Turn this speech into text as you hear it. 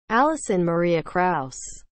Alison Maria Krauss,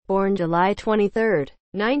 born July 23,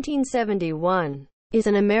 1971, is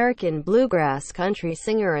an American bluegrass country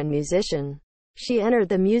singer and musician. She entered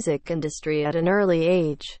the music industry at an early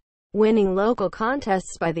age, winning local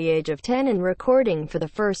contests by the age of 10 and recording for the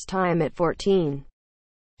first time at 14.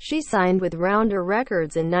 She signed with Rounder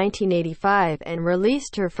Records in 1985 and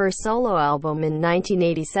released her first solo album in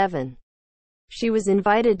 1987. She was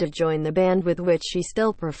invited to join the band with which she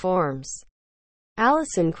still performs,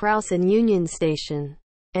 Alison Krauss in Union Station,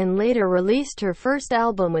 and later released her first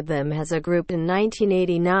album with them as a group in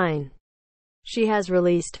 1989. She has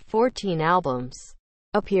released 14 albums,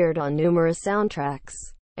 appeared on numerous soundtracks,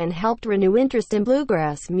 and helped renew interest in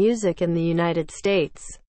bluegrass music in the United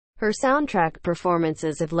States. Her soundtrack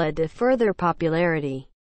performances have led to further popularity,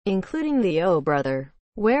 including the Oh Brother,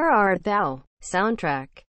 Where Art Thou soundtrack,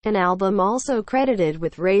 an album also credited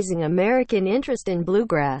with raising American interest in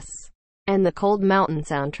bluegrass, and the Cold Mountain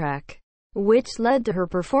soundtrack, which led to her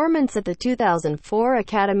performance at the 2004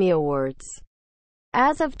 Academy Awards.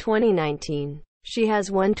 As of 2019, she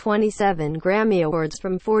has won 27 Grammy Awards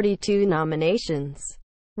from 42 nominations,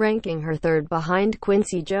 ranking her third behind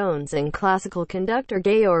Quincy Jones and classical conductor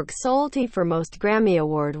Georg Solti for most Grammy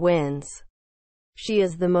Award wins. She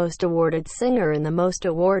is the most awarded singer and the most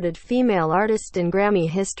awarded female artist in Grammy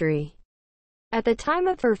history. At the time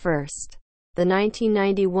of her first, the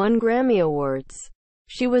 1991 Grammy Awards,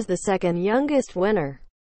 she was the second youngest winner,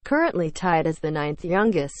 currently tied as the ninth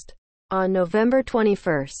youngest. On November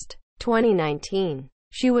 21, 2019,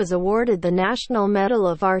 she was awarded the National Medal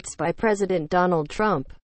of Arts by President Donald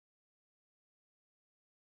Trump.